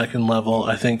that second level.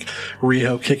 I think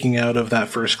Riho kicking out of that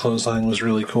first clothesline was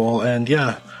really cool. And,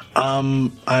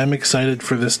 I'm excited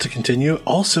for this to continue.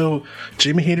 Also,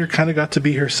 Jamie Hayter kind of got to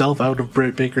be herself out of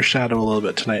Britt Baker's shadow a little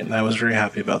bit tonight, and I was very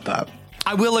happy about that.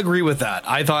 I will agree with that.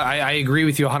 I agree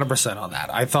with you 100% on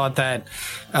that. I thought that,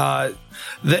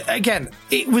 again,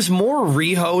 it was more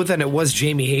Riho than it was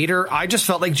Jamie Hayter. I just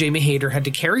felt like Jamie Hayter had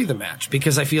to carry the match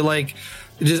because I feel like,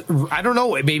 I don't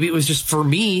know, maybe it was just for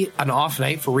me an off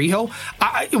night for Riho.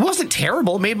 It wasn't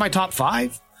terrible. It made my top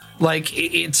 5.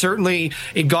 It certainly,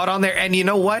 it got on there. And you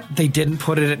know what? They didn't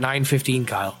put it at 9:15,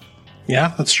 Kyle.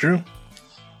 Yeah, that's true.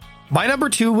 My number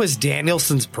 2 was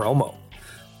Danielson's promo.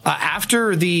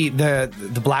 After the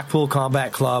Blackpool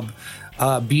Combat Club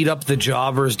beat up the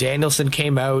Jobbers, Danielson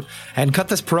came out and cut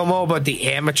this promo about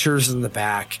the amateurs in the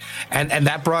back. And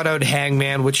that brought out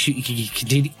Hangman, which he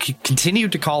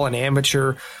continued to call an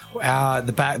amateur.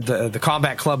 The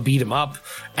Combat Club beat him up,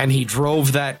 and he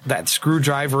drove that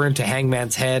screwdriver into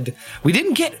Hangman's head. We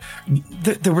didn't get...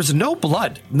 There was no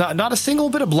blood. Not a single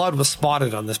bit of blood was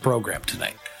spotted on this program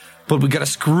tonight. But we got a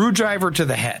screwdriver to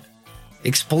the head.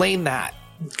 Explain that.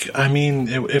 I mean,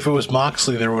 if it was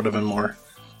Moxley, there would have been more.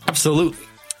 Absolutely.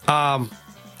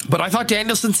 But I thought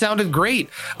Danielson sounded great.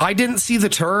 I didn't see the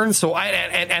turn, so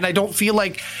I don't feel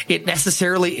like it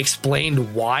necessarily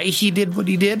explained why he did what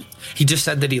he did. He just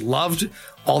said that he loved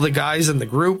all the guys in the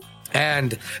group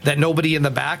and that nobody in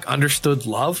the back understood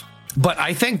love. But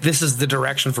I think this is the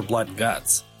direction for Blood and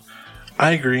Guts.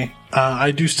 I agree.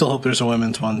 I do still hope there's a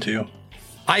women's one too.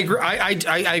 I agree.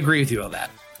 I agree with you on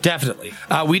that. Definitely.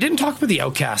 We didn't talk about the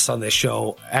Outcasts on this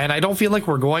show, and I don't feel like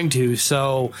we're going to.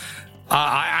 So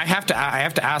I have to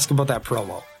ask about that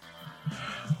promo.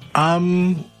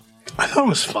 I thought it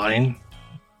was fine.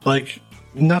 Like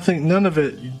none of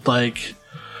it like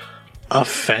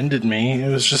offended me. It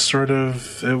was just sort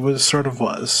of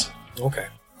was. Okay.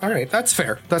 All right. That's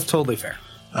fair. That's totally fair.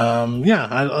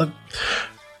 Yeah.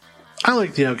 I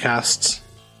like the Outcasts.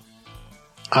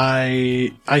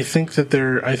 I think that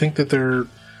they're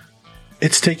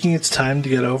it's taking its time to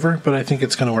get over, but I think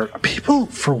it's going to work. People,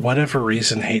 for whatever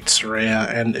reason, hate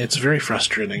Saraya, and it's very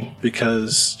frustrating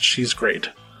because she's great.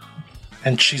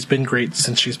 And she's been great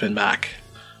since she's been back.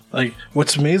 Like,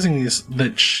 what's amazing is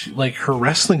that her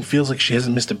wrestling feels like she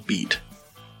hasn't missed a beat.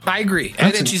 I agree.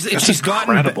 That's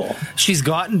She's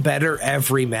gotten better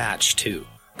every match, too.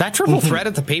 That triple threat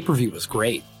at the pay-per-view was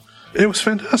great. It was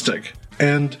fantastic.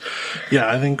 And, yeah,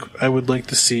 I think I would like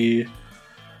to see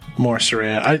more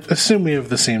Saraya. I assume we have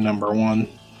the same number one.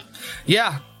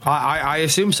 Yeah, I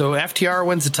assume so. FTR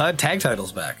wins the tag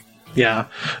titles back. Yeah,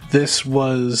 this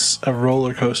was a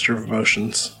roller coaster of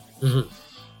emotions. Mm-hmm.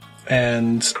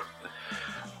 And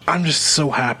I'm just so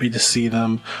happy to see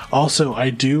them. Also,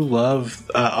 I do love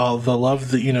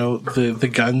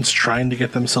the Guns trying to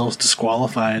get themselves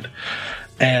disqualified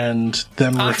and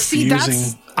them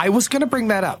refusing. I was going to bring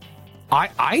that up.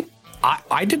 I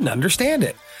didn't understand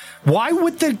it. Why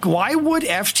would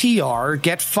FTR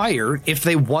get fired if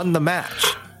they won the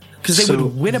match? Because they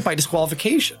would win it by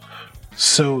disqualification.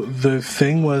 So the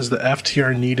thing was the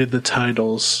FTR needed the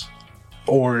titles,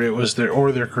 or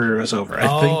their career was over.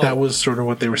 I think that was sort of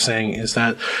what they were saying, is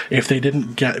that if they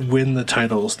didn't win the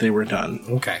titles, they were done.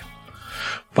 Okay.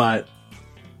 But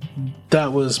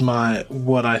that was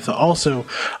what I thought. Also,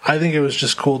 I think it was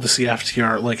just cool to see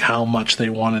FTR, like, how much they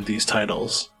wanted these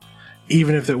titles.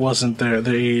 Even if it wasn't their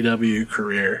AEW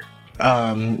career,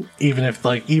 even if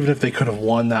they could have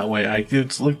won that way,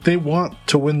 it's like they want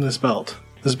to win this belt.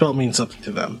 This belt means something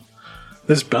to them.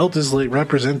 This belt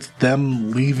represents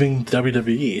them leaving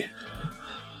WWE,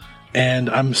 and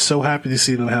I'm so happy to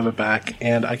see them have it back.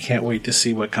 And I can't wait to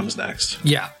see what comes next.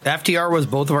 Yeah, FTR was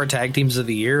both of our tag teams of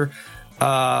the year.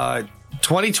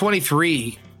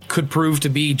 2023 could prove to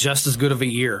be just as good of a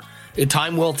year.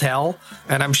 Time will tell,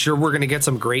 and I'm sure we're going to get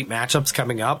some great matchups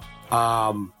coming up.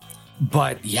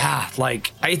 But yeah,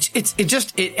 like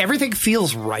everything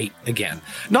feels right again.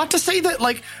 Not to say that,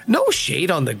 like, no shade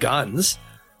on the Guns.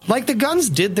 Like, the Guns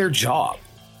did their job.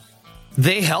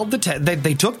 They held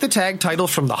they took the tag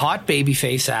titles from the hot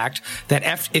babyface act that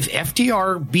if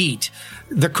FTR beat,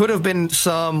 there could have been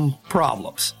some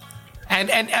problems.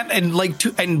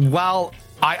 And while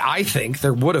I think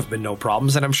there would have been no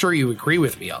problems, and I'm sure you agree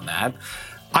with me on that,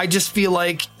 I just feel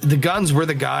like the Guns were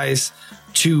the guys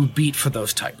to beat for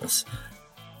those titles.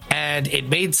 And it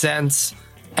made sense,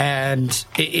 and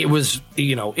it was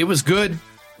good.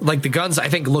 Like, the Guns, I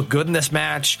think, looked good in this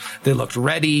match. They looked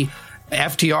ready.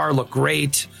 FTR looked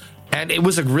great, and it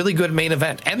was a really good main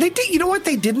event. And they did, you know what?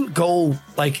 They didn't go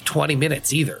like 20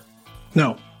 minutes either.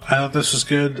 No. I thought this was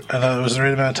good. I thought it was the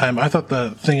right amount of time. I thought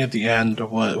the thing at the end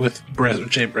with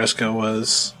Jay Briscoe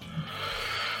was...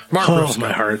 Briscoe.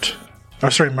 My heart. Oh,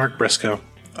 sorry, Mark Briscoe.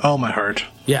 Oh, my heart.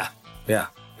 Yeah.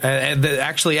 And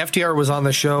actually, FTR was on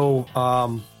the show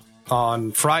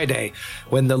on Friday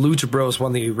when the Lucha Bros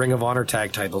won the Ring of Honor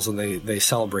tag titles, and they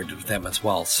celebrated with them as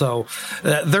well. So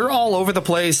they're all over the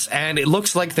place, and it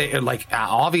looks like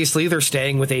obviously they're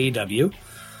staying with AEW.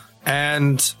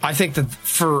 And I think that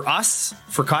for us,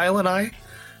 for Kyle and I,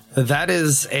 that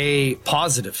is a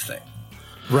positive thing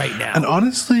right now. And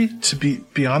honestly, to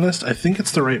be honest, I think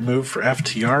it's the right move for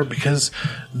FTR because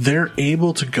they're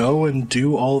able to go and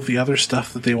do all of the other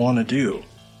stuff that they want to do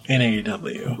in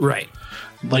AEW. Right.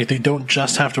 Like, they don't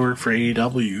just have to work for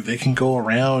AEW. They can go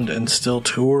around and still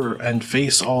tour and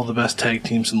face all the best tag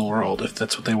teams in the world if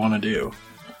that's what they want to do.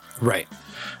 Right.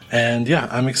 And yeah,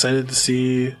 I'm excited to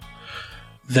see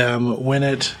them win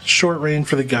it. Short reign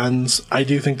for the Guns. I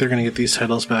do think they're going to get these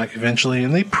titles back eventually,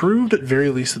 and they proved at very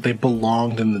least that they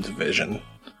belonged in the division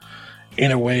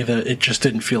in a way that it just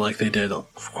didn't feel like they did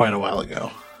quite a while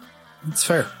ago. It's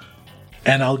fair.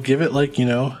 And I'll give it,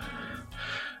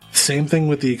 same thing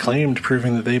with the Acclaimed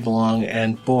proving that they belong,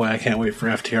 and boy, I can't wait for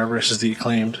FTR versus the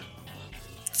Acclaimed.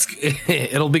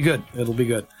 It'll be good.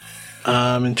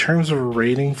 In terms of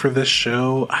rating for this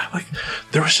show,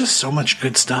 there was just so much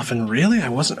good stuff, and really, I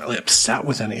wasn't really upset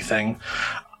with anything.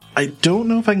 I don't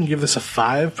know if I can give this a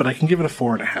 5, but I can give it a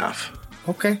 4.5.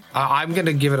 Okay. I'm going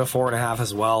to give it a 4.5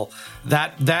 as well.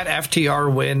 That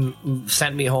FTR win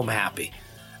sent me home happy.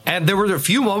 And there were a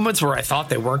few moments where I thought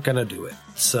they weren't going to do it.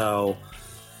 So,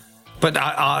 but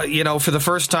for the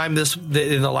first time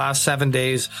in the last 7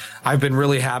 days, I've been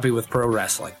really happy with pro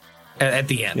wrestling at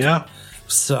the end. Yeah.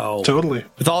 So totally.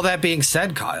 With all that being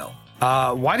said, Kyle,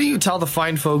 why don't you tell the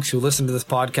fine folks who listen to this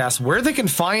podcast where they can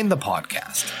find the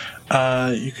podcast?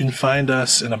 You can find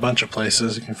us in a bunch of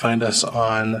places. You can find us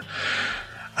on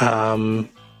Amazon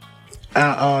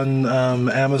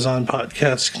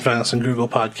Podcasts. You can find us on Google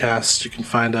Podcasts. You can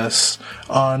find us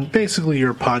on basically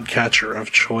your podcatcher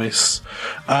of choice.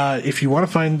 If you want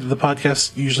to find the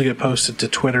podcast, usually get posted to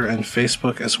Twitter and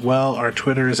Facebook as well. Our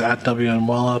Twitter is at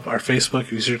WNWallop. Our Facebook,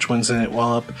 if you search Wednesday Night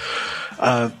Wallop,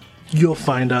 you'll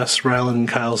find us, Rylan and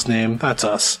Kyle's name. That's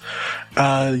us.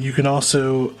 You can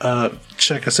also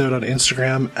check us out on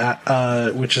Instagram,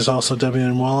 which is also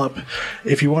WNWallop.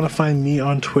 If you want to find me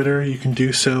on Twitter, you can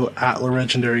do so at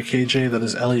LeGendaryKJ. That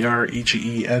is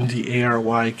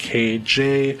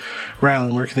LeRegendaryKJ.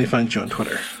 Rylan, where can they find you on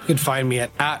Twitter? You can find me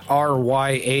at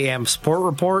RYAM Sport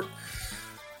Report.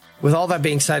 With all that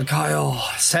being said, Kyle,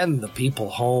 send the people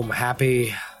home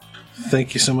happy.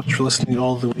 Thank you so much for listening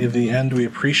all the way to the end. We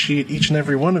appreciate each and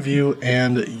every one of you,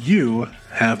 and you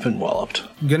have been walloped.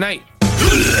 Good night.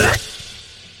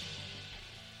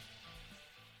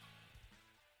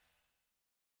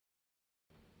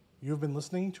 You have been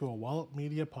listening to a Wallop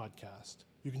Media podcast.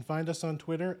 You can find us on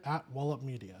Twitter at Wallop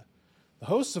Media. The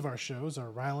hosts of our shows are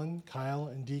Rylan, Kyle,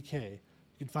 and DK. You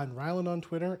can find Rylan on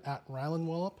Twitter at Rylan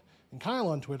Wallop and Kyle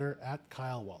on Twitter at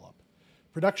Kyle Wallop.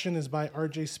 Production is by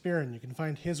RJ Spearin. You can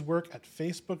find his work at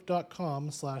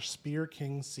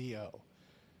facebook.com/SpearKingCO.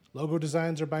 Logo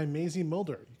designs are by Maisie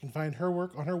Mulder. You can find her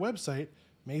work on her website,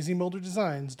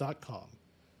 MaisieMulderDesigns.com.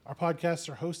 Our podcasts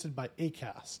are hosted by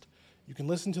Acast. You can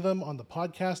listen to them on the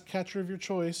podcast catcher of your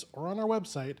choice or on our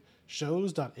website,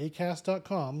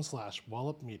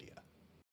 shows.acast.com/wallopmedia.